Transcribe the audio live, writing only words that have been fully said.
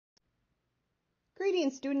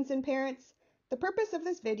Greetings, students and parents. The purpose of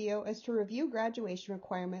this video is to review graduation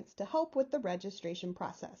requirements to help with the registration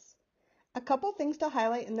process. A couple things to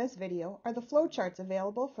highlight in this video are the flowcharts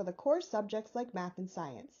available for the core subjects like math and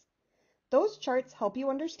science. Those charts help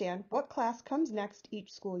you understand what class comes next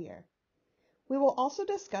each school year. We will also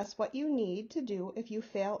discuss what you need to do if you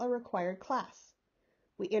fail a required class.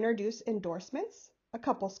 We introduce endorsements, a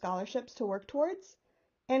couple scholarships to work towards,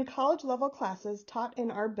 and college-level classes taught in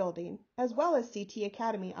our building, as well as CT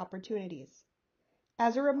Academy opportunities.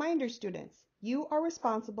 As a reminder, students, you are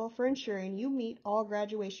responsible for ensuring you meet all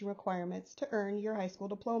graduation requirements to earn your high school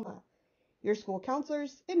diploma. Your school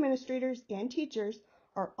counselors, administrators, and teachers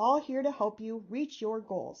are all here to help you reach your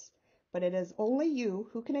goals, but it is only you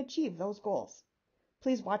who can achieve those goals.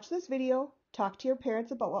 Please watch this video, talk to your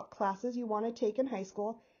parents about what classes you want to take in high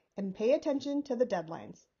school, and pay attention to the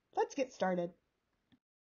deadlines. Let's get started.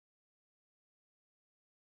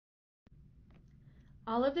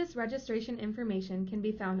 All of this registration information can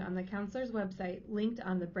be found on the counselor's website linked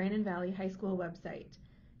on the Brandon Valley High School website.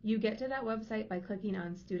 You get to that website by clicking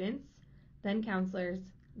on Students, then Counselors,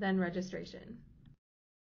 then Registration.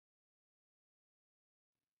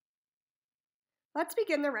 Let's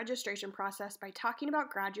begin the registration process by talking about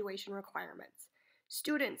graduation requirements.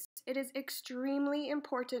 Students, it is extremely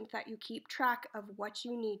important that you keep track of what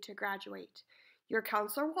you need to graduate. Your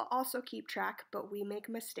counselor will also keep track, but we make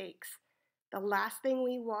mistakes. The last thing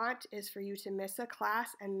we want is for you to miss a class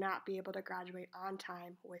and not be able to graduate on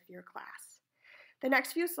time with your class. The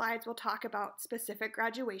next few slides will talk about specific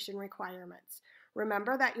graduation requirements.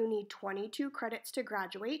 Remember that you need 22 credits to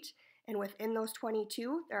graduate, and within those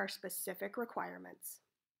 22, there are specific requirements.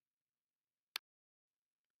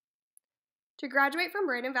 To graduate from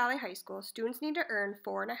Brandon Valley High School, students need to earn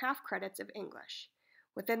 4.5 credits of English.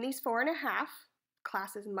 Within these 4.5,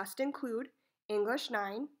 classes must include English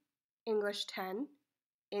 9, English 10,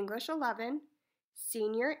 English 11,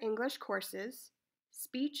 senior English courses,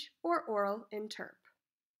 speech or oral interp.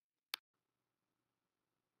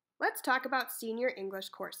 Let's talk about senior English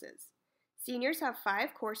courses. Seniors have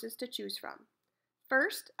 5 courses to choose from.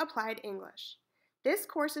 First, Applied English. This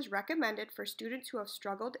course is recommended for students who have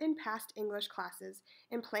struggled in past English classes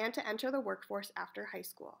and plan to enter the workforce after high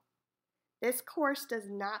school. This course does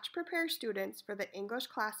not prepare students for the English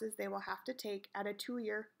classes they will have to take at a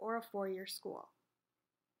 2-year or a 4-year school.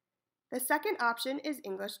 The second option is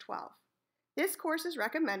English 12. This course is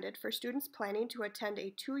recommended for students planning to attend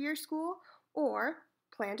a 2-year school or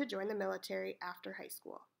plan to join the military after high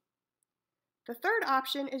school. The third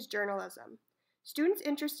option is journalism. Students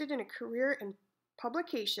interested in a career in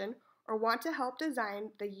publication or want to help design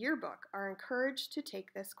the yearbook are encouraged to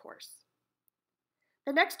take this course.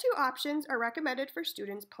 The next 2 options are recommended for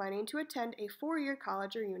students planning to attend a 4-year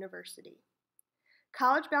college or university.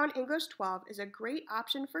 College Bound English 12 is a great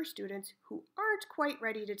option for students who aren't quite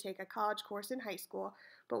ready to take a college course in high school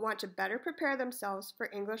but want to better prepare themselves for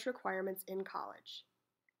English requirements in college.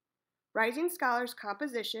 Rising Scholars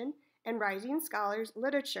Composition and Rising Scholars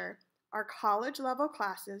Literature are college-level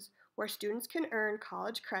classes where students can earn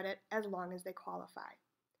college credit as long as they qualify.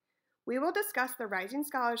 We will discuss the Rising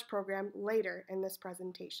Scholars program later in this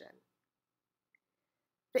presentation.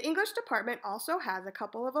 The English department also has a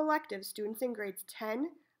couple of electives students in grades 10,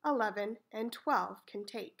 11, and 12 can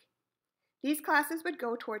take. These classes would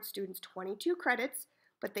go towards students' 22 credits,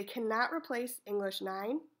 but they cannot replace English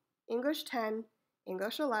 9, English 10,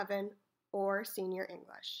 English 11, or Senior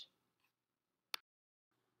English.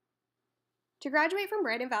 To graduate from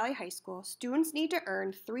Brandon Valley High School, students need to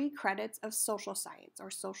earn 3 credits of social science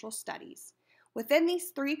or social studies. Within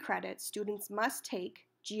these 3 credits, students must take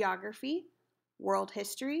geography, world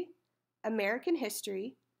history, American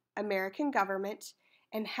history, American government,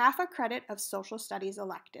 and half a credit of social studies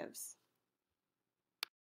electives.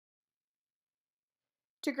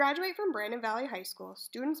 To graduate from Brandon Valley High School,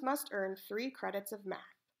 students must earn 3 credits of math.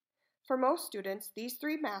 For most students, these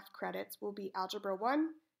 3 math credits will be Algebra 1,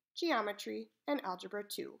 Geometry, and Algebra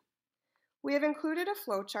 2. We have included a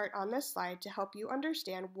flowchart on this slide to help you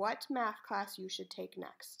understand what math class you should take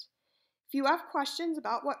next. If you have questions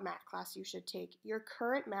about what math class you should take, your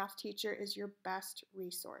current math teacher is your best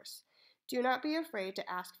resource. Do not be afraid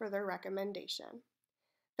to ask for their recommendation.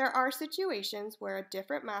 There are situations where a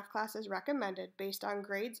different math class is recommended based on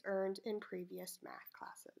grades earned in previous math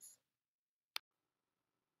classes.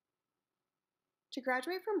 To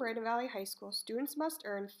graduate from Brandon Valley High School, students must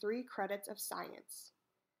earn 3 credits of science.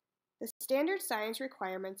 The standard science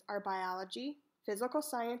requirements are biology, physical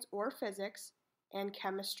science or physics, and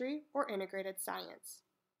chemistry or integrated science.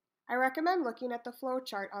 I recommend looking at the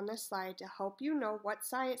flowchart on this slide to help you know what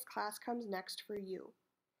science class comes next for you.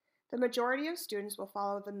 The majority of students will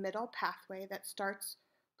follow the middle pathway that starts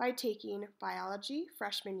by taking biology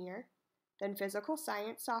freshman year, then physical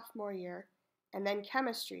science sophomore year, and then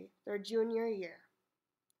chemistry their junior year.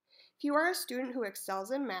 If you are a student who excels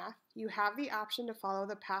in math, you have the option to follow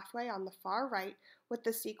the pathway on the far right with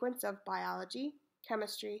the sequence of biology,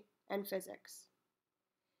 chemistry, and physics.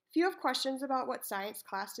 If you have questions about what science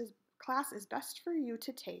class is best for you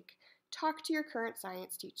to take, talk to your current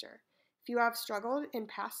science teacher. If you have struggled in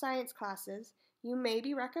past science classes, you may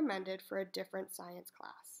be recommended for a different science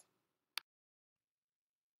class.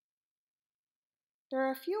 There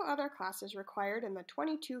are a few other classes required in the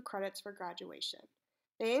 22 credits for graduation.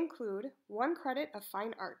 They include 1 credit of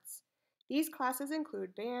fine arts. These classes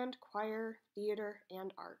include band, choir, theater,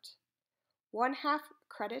 and art. 1/2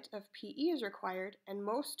 credit of PE is required, and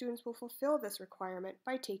most students will fulfill this requirement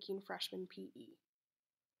by taking freshman PE.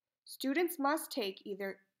 Students must take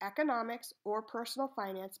either economics or personal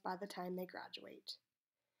finance by the time they graduate.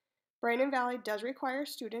 Brandon Valley does require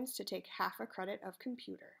students to take 1/2 a credit of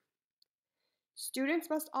computer. Students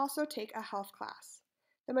must also take a health class.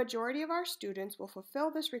 The majority of our students will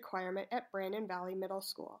fulfill this requirement at Brandon Valley Middle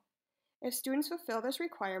School. If students fulfill this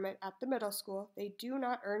requirement at the middle school, they do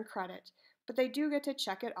not earn credit, but they do get to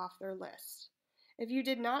check it off their list. If you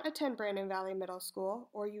did not attend Brandon Valley Middle School,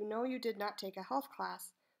 or you know you did not take a health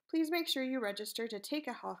class, please make sure you register to take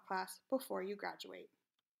a health class before you graduate.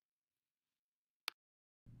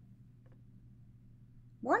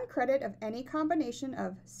 1 credit of any combination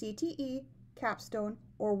of CTE, Capstone,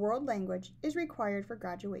 or World Language is required for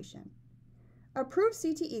graduation. Approved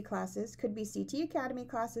CTE classes could be CTE Academy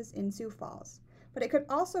classes in Sioux Falls, but it could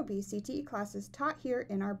also be CTE classes taught here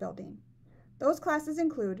in our building. Those classes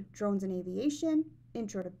include Drones and Aviation,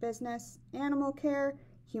 Intro to Business, Animal Care,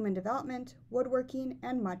 Human Development, Woodworking,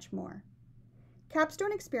 and much more.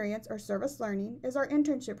 Capstone Experience or Service Learning is our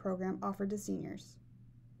internship program offered to seniors.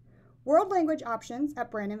 World language options at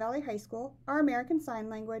Brandon Valley High School are American Sign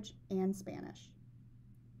Language and Spanish.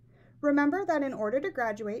 Remember that in order to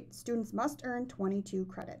graduate, students must earn 22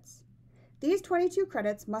 credits. These 22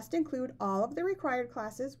 credits must include all of the required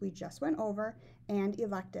classes we just went over and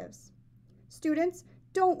electives. Students,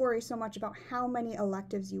 don't worry so much about how many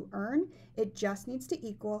electives you earn, it just needs to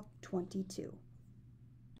equal 22.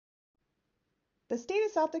 The state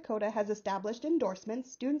of South Dakota has established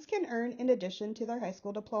endorsements students can earn in addition to their high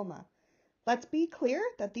school diploma. Let's be clear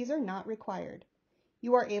that these are not required.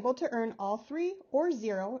 You are able to earn all 3 or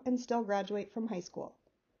 0 and still graduate from high school.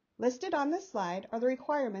 Listed on this slide are the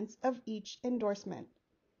requirements of each endorsement.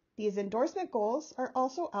 These endorsement goals are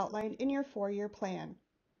also outlined in your 4-year plan.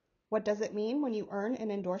 What does it mean when you earn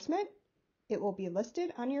an endorsement? It will be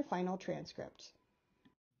listed on your final transcript.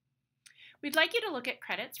 We'd like you to look at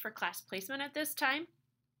credits for class placement at this time.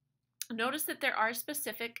 Notice that there are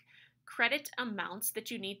specific credit amounts that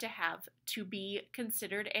you need to have to be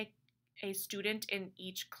considered a student in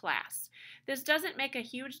each class. This doesn't make a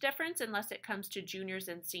huge difference unless it comes to juniors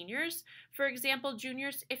and seniors. For example,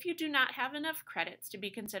 juniors, if you do not have enough credits to be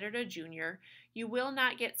considered a junior, you will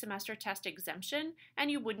not get semester test exemption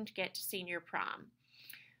and you wouldn't get senior prom.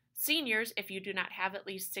 Seniors, if you do not have at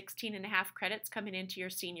least 16.5 credits coming into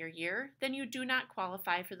your senior year, then you do not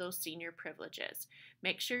qualify for those senior privileges.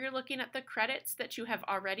 Make sure you're looking at the credits that you have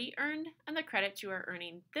already earned and the credits you are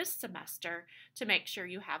earning this semester to make sure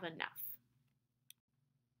you have enough.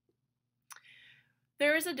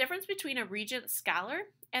 There is a difference between a Regent Scholar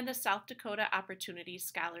and the South Dakota Opportunity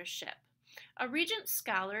Scholarship. A Regent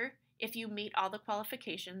Scholar, if you meet all the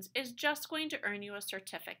qualifications, is just going to earn you a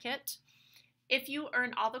certificate. If you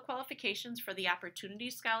earn all the qualifications for the Opportunity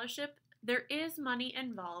Scholarship, there is money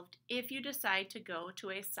involved if you decide to go to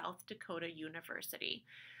a South Dakota university.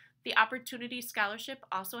 The Opportunity Scholarship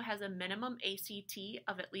also has a minimum ACT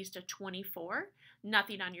of at least a 24,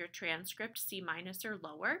 nothing on your transcript, C- or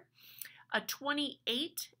lower. A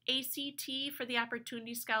 28 ACT for the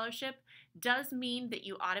Opportunity Scholarship does mean that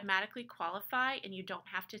you automatically qualify and you don't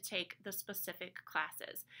have to take the specific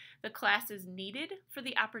classes. The classes needed for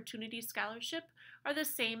the Opportunity Scholarship are the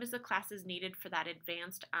same as the classes needed for that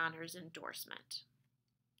Advanced Honors endorsement.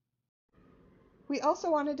 We also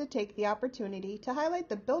wanted to take the opportunity to highlight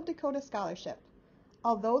the Build Dakota Scholarship.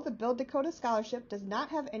 Although the Build Dakota Scholarship does not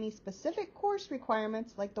have any specific course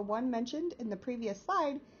requirements like the one mentioned in the previous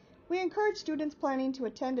slide, we encourage students planning to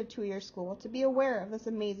attend a 2-year school to be aware of this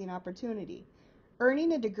amazing opportunity.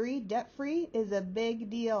 Earning a degree debt-free is a big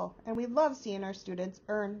deal, and we love seeing our students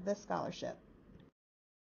earn this scholarship.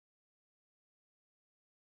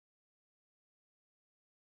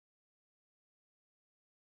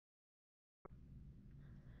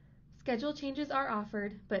 Schedule changes are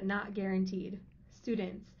offered, but not guaranteed.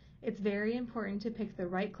 Students, It's very important to pick the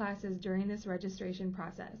right classes during this registration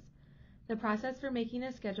process. The process for making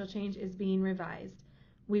a schedule change is being revised.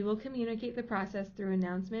 We will communicate the process through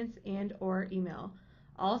announcements and/or email.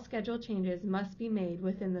 All schedule changes must be made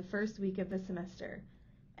within the first week of the semester.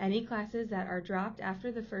 Any classes that are dropped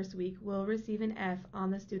after the first week will receive an F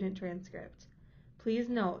on the student transcript. Please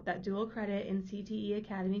note that dual credit and CTE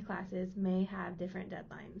Academy classes may have different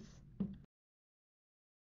deadlines.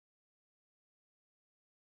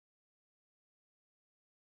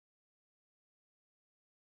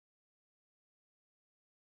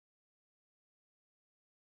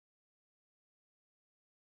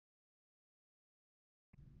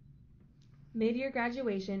 Mid-year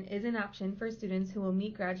graduation is an option for students who will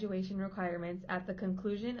meet graduation requirements at the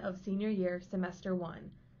conclusion of senior year semester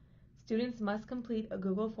 1. Students must complete a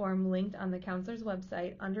Google form linked on the counselor's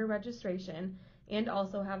website under registration and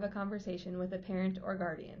also have a conversation with a parent or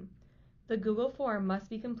guardian. The Google form must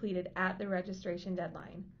be completed at the registration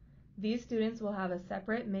deadline. These students will have a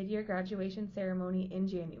separate mid-year graduation ceremony in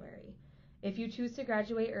January. If you choose to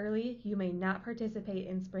graduate early, you may not participate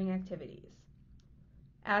in spring activities.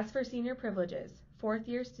 As for senior privileges,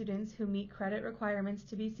 fourth-year students who meet credit requirements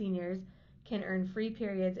to be seniors can earn free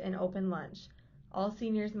periods and open lunch. All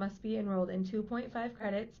seniors must be enrolled in 2.5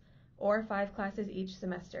 credits or 5 classes each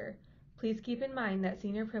semester. Please keep in mind that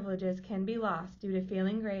senior privileges can be lost due to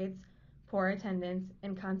failing grades, poor attendance,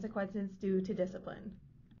 and consequences due to discipline.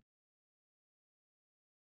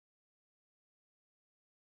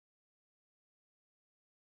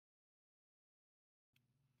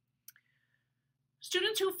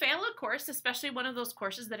 Students who fail a course, especially one of those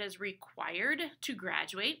courses that is required to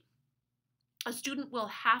graduate, a student will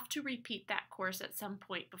have to repeat that course at some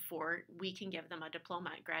point before we can give them a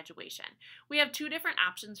diploma at graduation. We have 2 different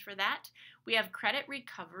options for that. We have credit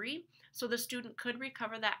recovery, so the student could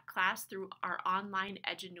recover that class through our online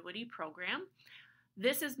Edgenuity program.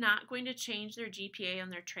 This is not going to change their GPA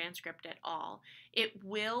on their transcript at all. It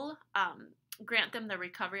will grant them the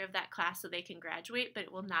recovery of that class so they can graduate, but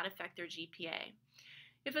it will not affect their GPA.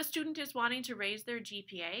 If a student is wanting to raise their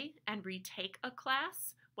GPA and retake a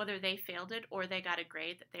class, whether they failed it or they got a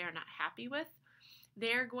grade that they are not happy with,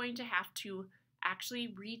 they're going to have to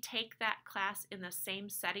actually retake that class in the same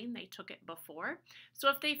setting they took it before. So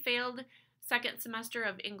if they failed second semester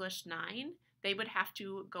of English 9, they would have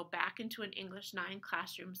to go back into an English 9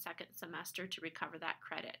 classroom second semester to recover that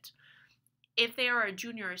credit. If they are a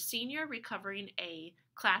junior or senior recovering a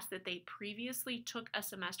class that they previously took a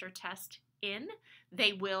semester test in,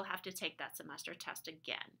 they will have to take that semester test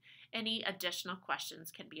again. Any additional questions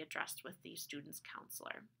can be addressed with the student's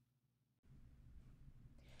counselor.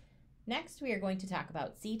 Next, we are going to talk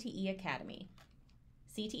about CTE Academy.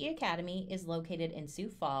 CTE Academy is located in Sioux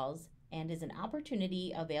Falls and is an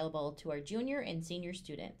opportunity available to our junior and senior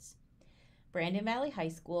students. Brandon Valley High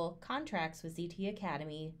School contracts with CTE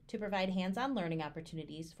Academy to provide hands-on learning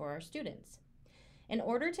opportunities for our students. In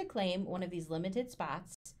order to claim one of these limited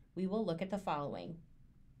spots, we will look at the following.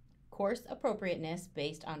 Course appropriateness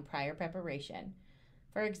based on prior preparation.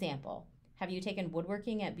 For example, have you taken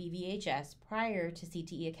woodworking at BVHS prior to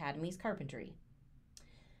CTE Academy's carpentry?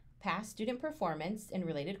 Past student performance in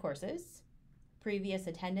related courses, previous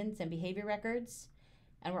attendance and behavior records,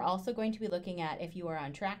 and we're also going to be looking at if you are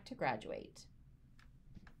on track to graduate.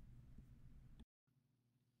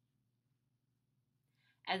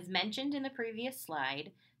 As mentioned in the previous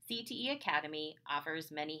slide, CTE Academy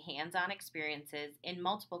offers many hands-on experiences in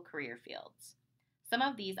multiple career fields. Some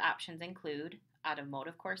of these options include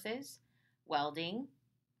automotive courses, welding,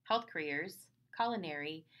 health careers,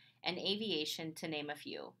 culinary, and aviation, to name a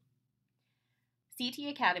few. CTE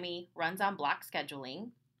Academy runs on block scheduling.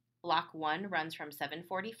 Block 1 runs from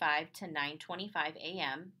 7:45 to 9:25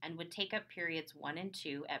 a.m. and would take up periods 1 and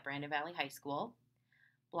 2 at Brandon Valley High School.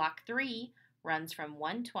 Block 3 runs from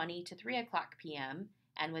 1:20 to 3 o'clock p.m.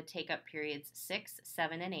 and would take up periods 6,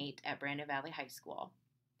 7, and 8 at Brandon Valley High School.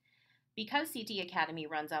 Because CTE Academy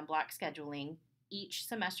runs on block scheduling, each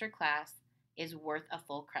semester class is worth a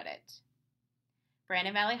full credit.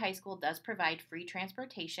 Brandon Valley High School does provide free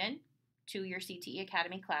transportation to your CTE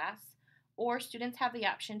Academy class, or students have the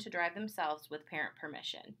option to drive themselves with parent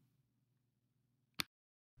permission.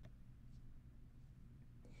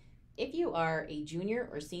 If you are a junior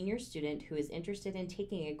or senior student who is interested in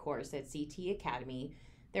taking a course at CTE Academy,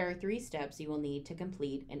 there are 3 steps you will need to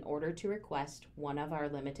complete in order to request one of our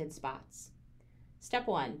limited spots. Step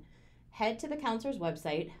 1. Head to the counselor's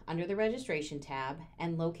website under the registration tab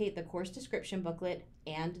and locate the course description booklet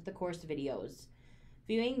and the course videos.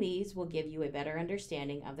 Viewing these will give you a better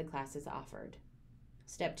understanding of the classes offered.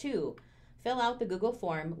 Step 2. Fill out the Google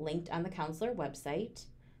form linked on the counselor website.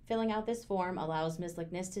 Filling out this form allows Ms.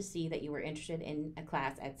 Lickness to see that you were interested in a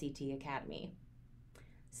class at CTE Academy.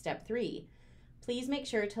 Step 3. Please make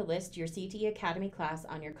sure to list your CTE Academy class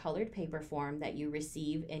on your colored paper form that you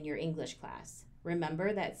receive in your English class.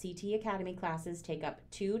 Remember that CTE Academy classes take up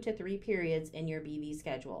 2 to 3 periods in your BV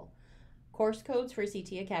schedule. Course codes for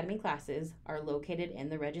CTE Academy classes are located in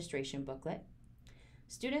the registration booklet.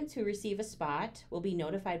 Students who receive a spot will be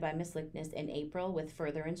notified by Ms. Lickness in April with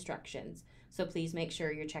further instructions, so please make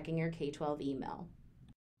sure you're checking your K-12 email.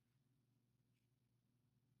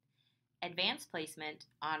 Advanced Placement,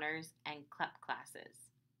 Honors, and CLEP classes.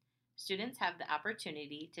 Students have the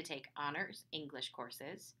opportunity to take Honors English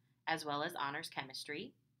courses, as well as Honors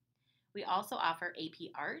Chemistry. We also offer AP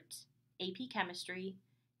Art, AP Chemistry,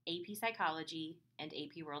 AP Psychology, and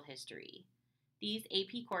AP World History. These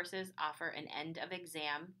AP courses offer an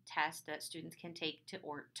end-of-exam test that students can take to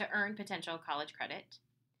earn potential college credit.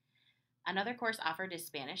 Another course offered is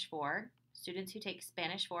Spanish 4. Students who take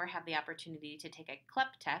Spanish 4 have the opportunity to take a CLEP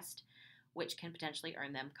test, which can potentially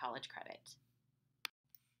earn them college credit.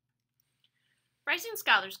 Rising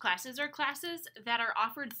Scholars classes are classes that are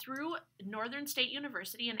offered through Northern State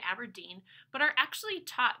University in Aberdeen, but are actually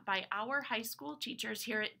taught by our high school teachers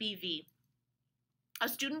here at BV. A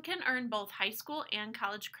student can earn both high school and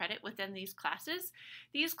college credit within these classes.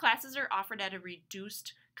 These classes are offered at a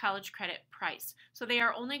reduced college credit price, so they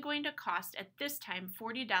are only going to cost at this time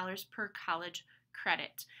 $40 per college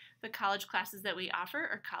credit. The college classes that we offer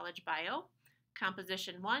are College Bio,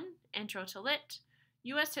 Composition 1, Intro to Lit,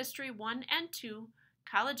 U.S. History 1 and 2,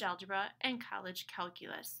 College Algebra, and College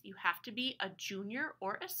Calculus. You have to be a junior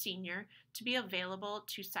or a senior to be available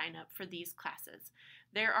to sign up for these classes.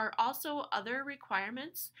 There are also other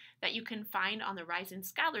requirements that you can find on the Rising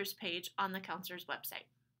Scholars page on the counselor's website.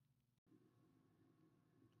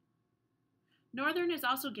 Northern is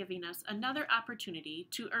also giving us another opportunity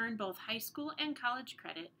to earn both high school and college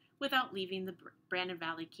credit without leaving the Brandon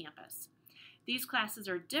Valley campus. These classes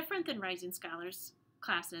are different than Rising Scholars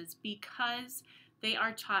classes because they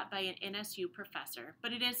are taught by an NSU professor,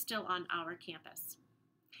 but it is still on our campus.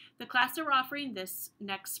 The class that we're offering this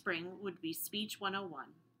next spring would be Speech 101.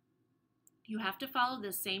 You have to follow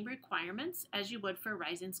the same requirements as you would for a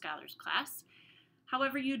Rising Scholars class.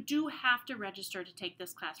 However, you do have to register to take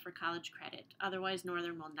this class for college credit. Otherwise,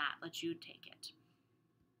 Northern will not let you take it.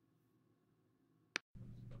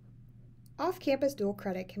 Off-campus dual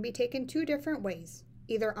credit can be taken 2 different ways,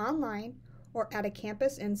 either online or at a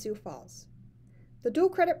campus in Sioux Falls. The dual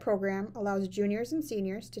credit program allows juniors and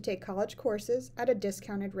seniors to take college courses at a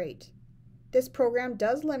discounted rate. This program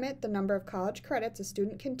does limit the number of college credits a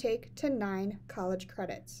student can take to 9 college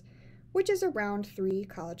credits, which is around 3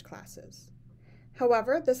 college classes.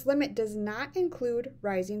 However, this limit does not include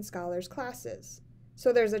Rising Scholars classes,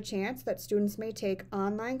 so there's a chance that students may take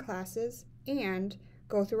online classes and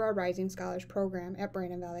go through our Rising Scholars program at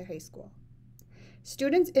Brandon Valley High School.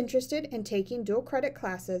 Students interested in taking dual credit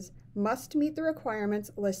classes must meet the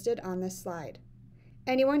requirements listed on this slide.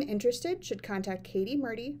 Anyone interested should contact Katie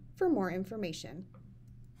Murdy for more information.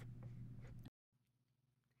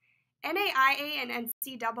 NAIA and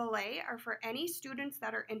NCAA are for any students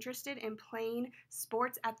that are interested in playing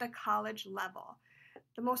sports at the college level.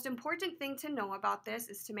 The most important thing to know about this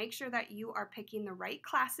is to make sure that you are picking the right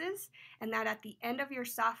classes and that at the end of your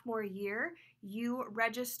sophomore year, you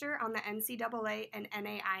register on the NCAA and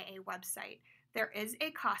NAIA website. There is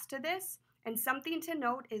a cost to this, and something to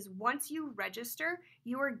note is once you register,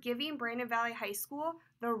 you are giving Brandon Valley High School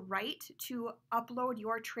the right to upload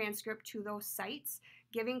your transcript to those sites,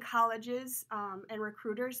 giving colleges and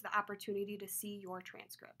recruiters the opportunity to see your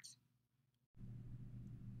transcript.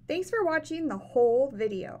 Thanks for watching the whole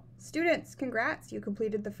video. Students, congrats! You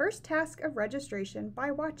completed the first task of registration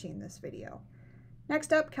by watching this video.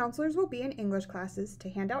 Next up, counselors will be in English classes to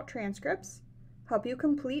hand out transcripts, help you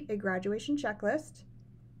complete a graduation checklist,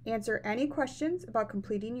 answer any questions about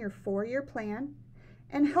completing your 4-year plan,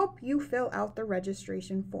 and help you fill out the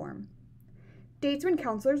registration form. Dates when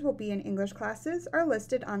counselors will be in English classes are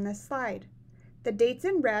listed on this slide. The dates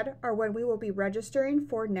in red are when we will be registering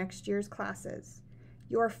for next year's classes.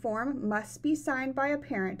 Your form must be signed by a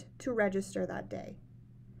parent to register that day.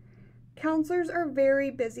 Counselors are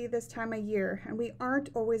very busy this time of year and we aren't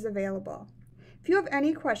always available. If you have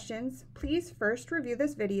any questions, please first review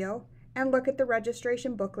this video and look at the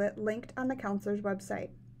registration booklet linked on the counselor's website.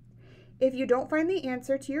 If you don't find the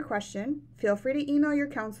answer to your question, feel free to email your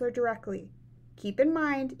counselor directly. Keep in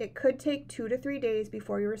mind, it could take 2 to 3 days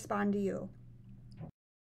before you respond to you.